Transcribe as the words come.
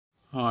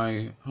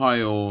Hi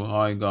all,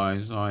 hi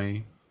guys,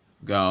 hi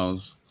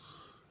gals.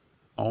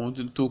 I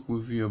wanted to talk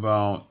with you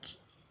about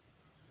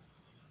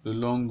the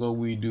longer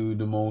we do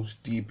the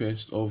most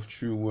deepest of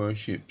true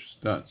worships,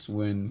 that's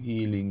when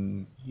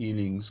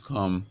healings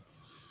come.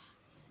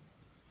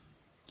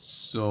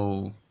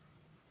 So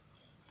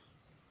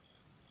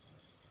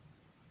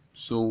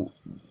so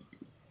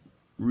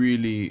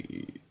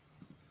really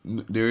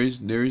there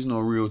is no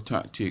real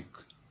tactic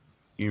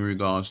in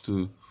regards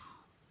to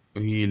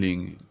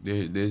healing.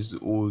 There's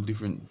all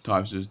different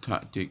types of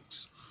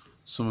tactics.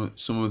 Some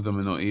of them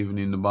are not even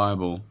in the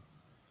Bible,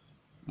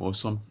 or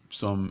some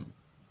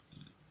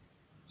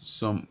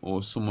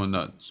or someone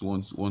that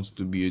wants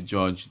to be a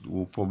judge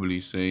will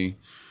probably say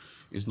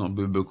it's not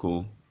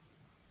biblical.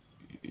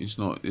 It's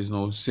not. There's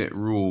no set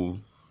rule.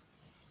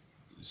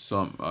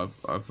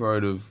 I've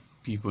heard of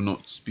people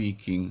not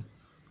speaking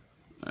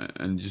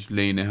and just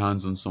laying their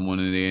hands on someone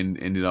and they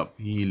ended up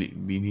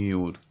being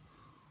healed.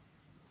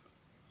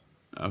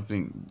 I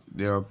think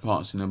there are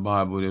parts in the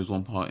Bible. There's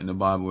one part in the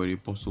Bible where the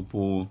Apostle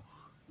Paul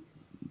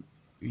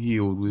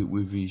healed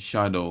with his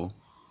shadow.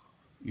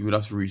 You would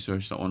have to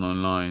research that one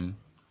online.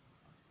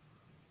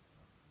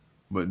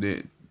 But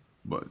they,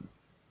 but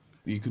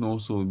you can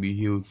also be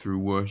healed through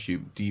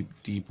worship,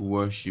 deep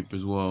worship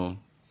as well.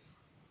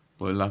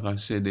 But like I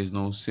said, there's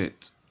no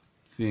set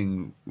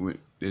thing when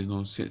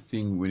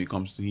it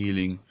comes to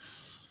healing.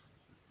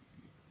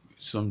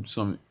 Some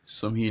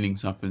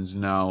healings happens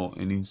now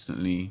and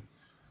instantly.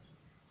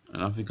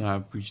 And I think I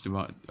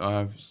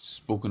have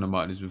spoken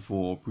about this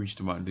before, or preached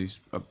about this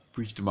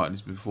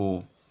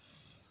before.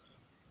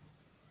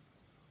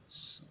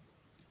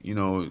 You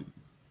know,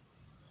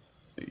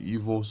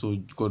 you've also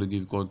got to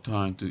give God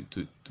time to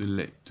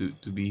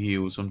be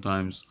healed.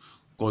 Sometimes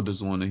God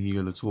doesn't want to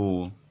heal at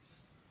all,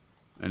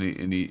 and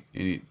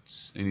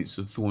it's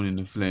a thorn in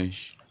the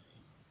flesh.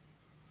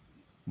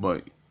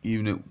 But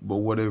but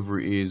whatever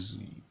it is,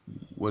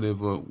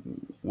 whatever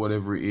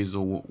whatever it is,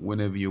 or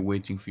whenever you're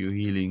waiting for your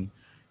healing,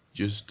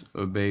 just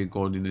obey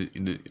God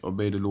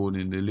obey the Lord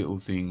in the little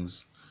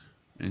things,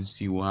 and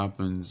see what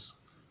happens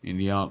in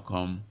the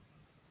outcome.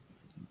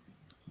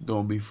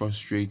 Don't be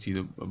frustrated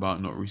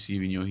about not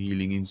receiving your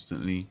healing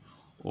instantly,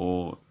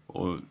 or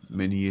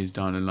many years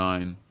down the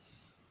line,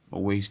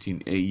 or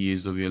wasting 8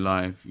 years of your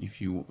life,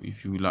 if you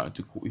would like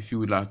to call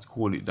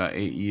it that,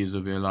 8 years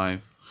of your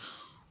life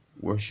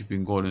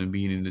worshiping God and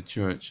being in the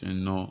church,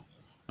 and not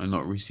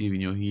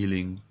receiving your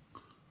healing,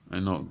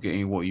 and not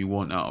getting what you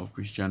want out of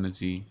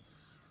Christianity.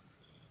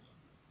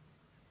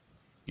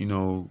 You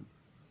know,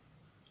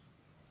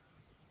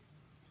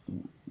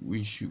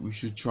 we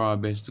should try our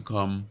best to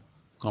come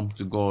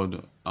to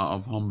God out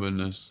of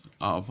humbleness,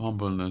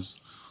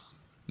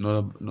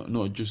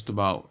 not just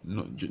about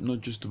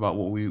not just about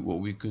what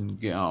we can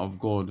get out of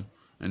God,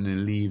 and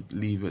then leave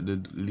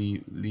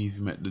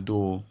him at the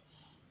door,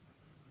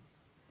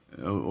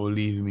 or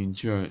leave him in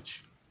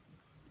church.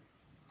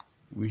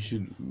 We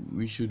should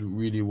we should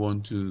really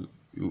want to.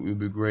 It would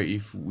be great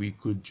if we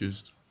could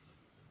just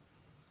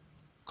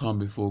come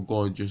before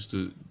God just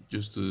to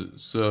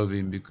serve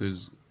Him,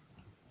 because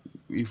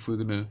if we're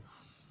gonna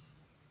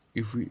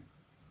if we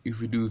if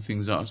we do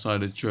things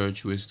outside the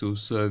church, we're still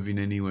serving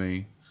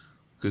anyway.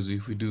 Because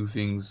if we do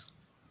things,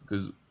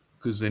 because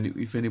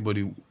if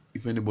anybody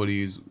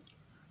is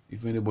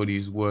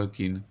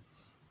working,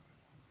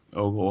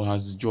 or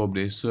has a job,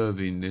 they're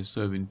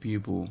serving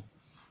people.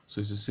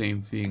 So it's the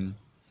same thing.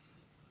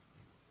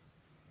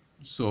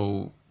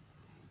 So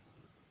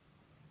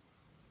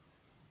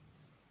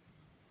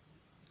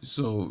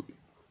so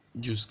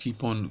just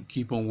keep on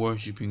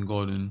worshiping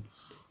God, and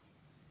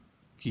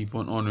keep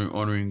on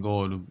honoring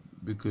God,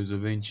 because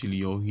eventually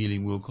your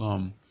healing will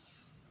come.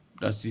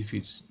 That's if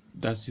it's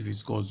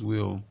God's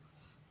will.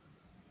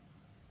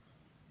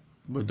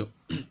 But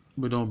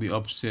but don't be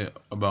upset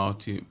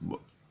about it. But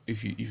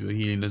if your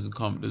healing doesn't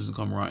come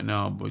right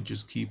now, but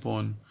just keep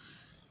on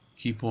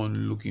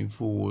looking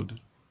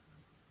forward,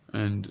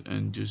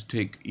 and just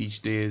take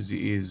each day as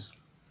it is,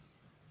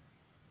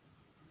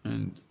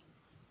 and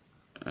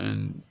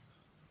and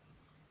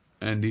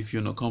and if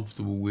you're not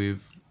comfortable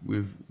with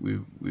if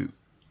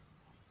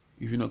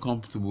you're not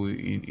comfortable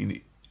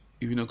in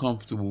if you're not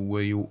comfortable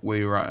where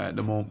you're at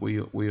the moment,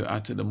 where you're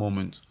at the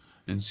moment,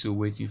 and still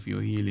waiting for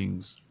your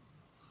healings,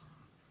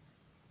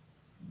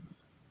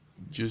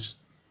 just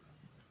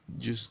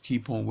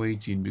keep on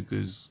waiting,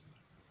 because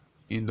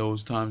in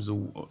those times of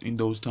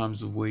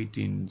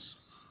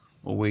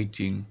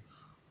waiting,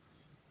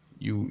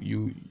 you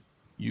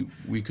you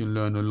we can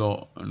learn a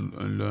lot,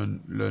 and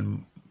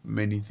learn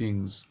many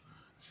things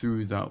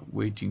through that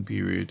waiting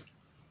period.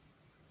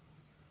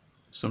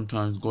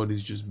 Sometimes God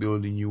is just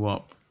building you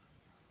up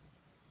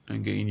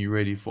and getting you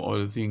ready for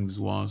other things,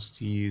 whilst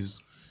he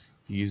is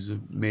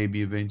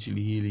maybe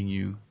eventually healing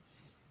you.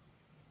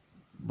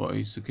 But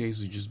it's a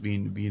case of just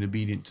being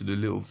obedient to the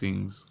little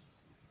things,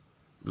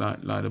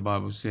 like the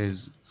Bible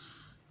says.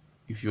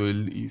 If you're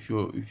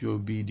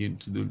obedient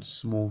to the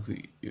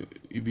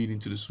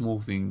obedient to the small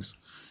things,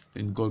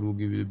 then God will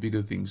give you the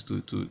bigger things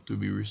to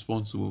be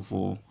responsible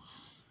for.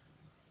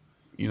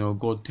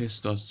 God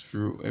tests us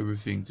through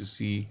everything to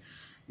see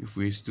if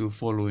we're still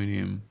following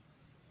Him,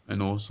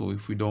 and also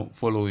if we don't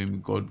follow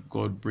Him,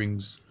 God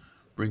brings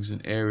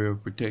an area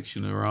of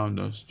protection around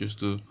us just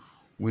to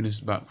win us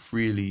back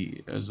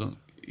freely,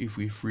 if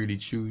we freely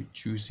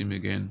choose Him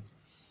again.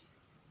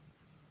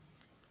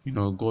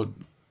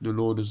 The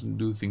Lord doesn't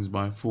do things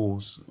by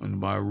force and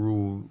by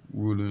rule.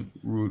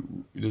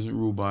 He doesn't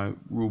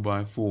rule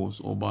by force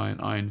or by an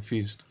iron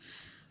fist.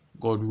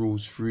 God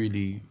rules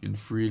freely and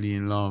freely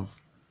in love,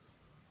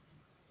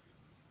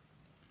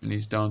 and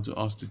it's down to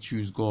us to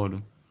choose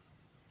God.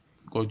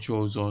 God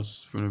chose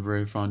us from the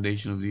very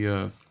foundation of the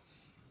earth,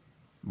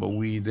 but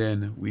we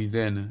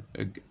then,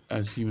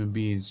 as human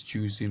beings,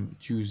 choose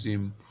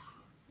Him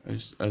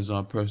as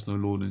our personal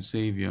Lord and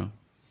Savior.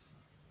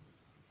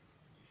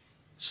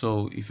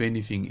 So, if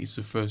anything, it's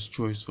the first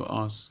choice for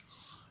us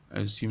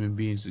as human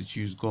beings to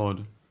choose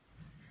God.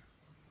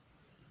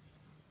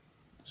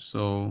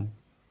 So,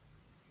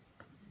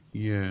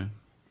 yeah,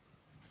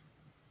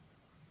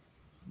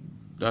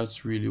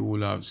 that's really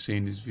all I have to say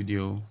in this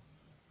video.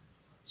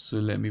 So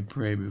let me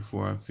pray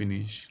before I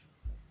finish.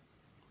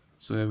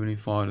 So Heavenly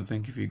Father,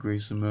 thank you for your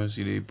grace and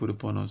mercy that you put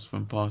upon us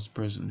from past,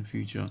 present, and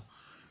future.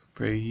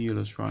 Pray heal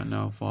us right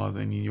now, Father,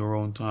 and in your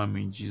own time,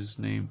 in Jesus'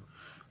 name.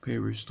 Pray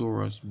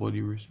restore us,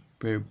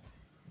 pray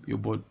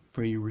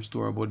you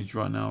restore our bodies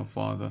right now,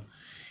 Father,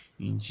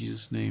 in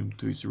Jesus' name,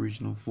 to its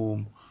original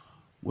form.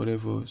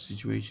 Whatever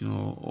situation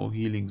or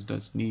healings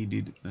that's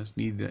needed that's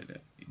in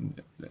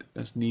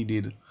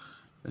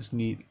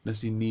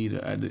need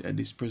at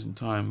this present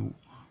time,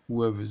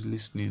 whoever's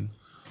listening,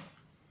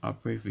 I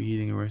pray for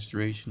healing and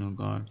restoration, oh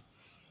God.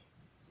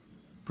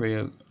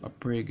 I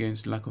pray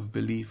against lack of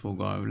belief, oh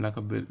God, lack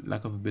of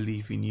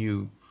belief in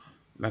you,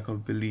 lack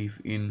of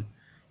belief in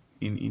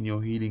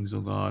your healings,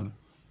 oh God.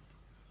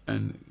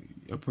 And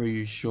I pray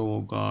you show, oh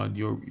God,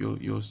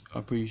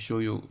 I pray you show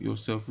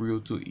yourself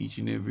real to each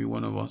and every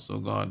one of us, oh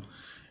God,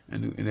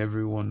 and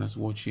everyone that's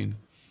watching.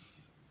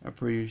 I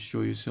pray you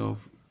show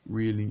yourself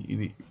real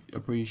I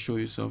pray you show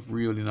yourself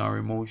real in our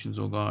emotions,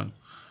 oh God.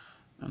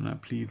 And I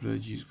plead,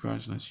 Lord Jesus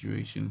Christ, in that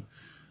situation.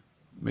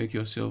 Make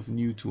yourself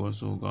new to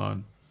us, oh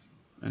God,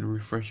 and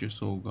refresh us,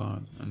 oh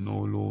God. And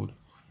oh Lord,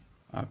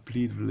 I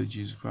plead, Lord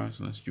Jesus Christ,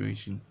 in that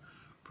situation.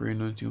 Pray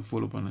anointing and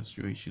fall upon that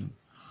situation.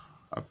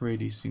 I pray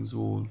these things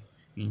all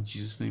in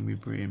Jesus' name we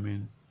pray,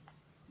 amen.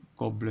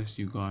 God bless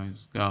you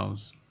guys,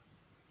 gals.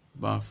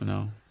 Bye for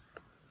now.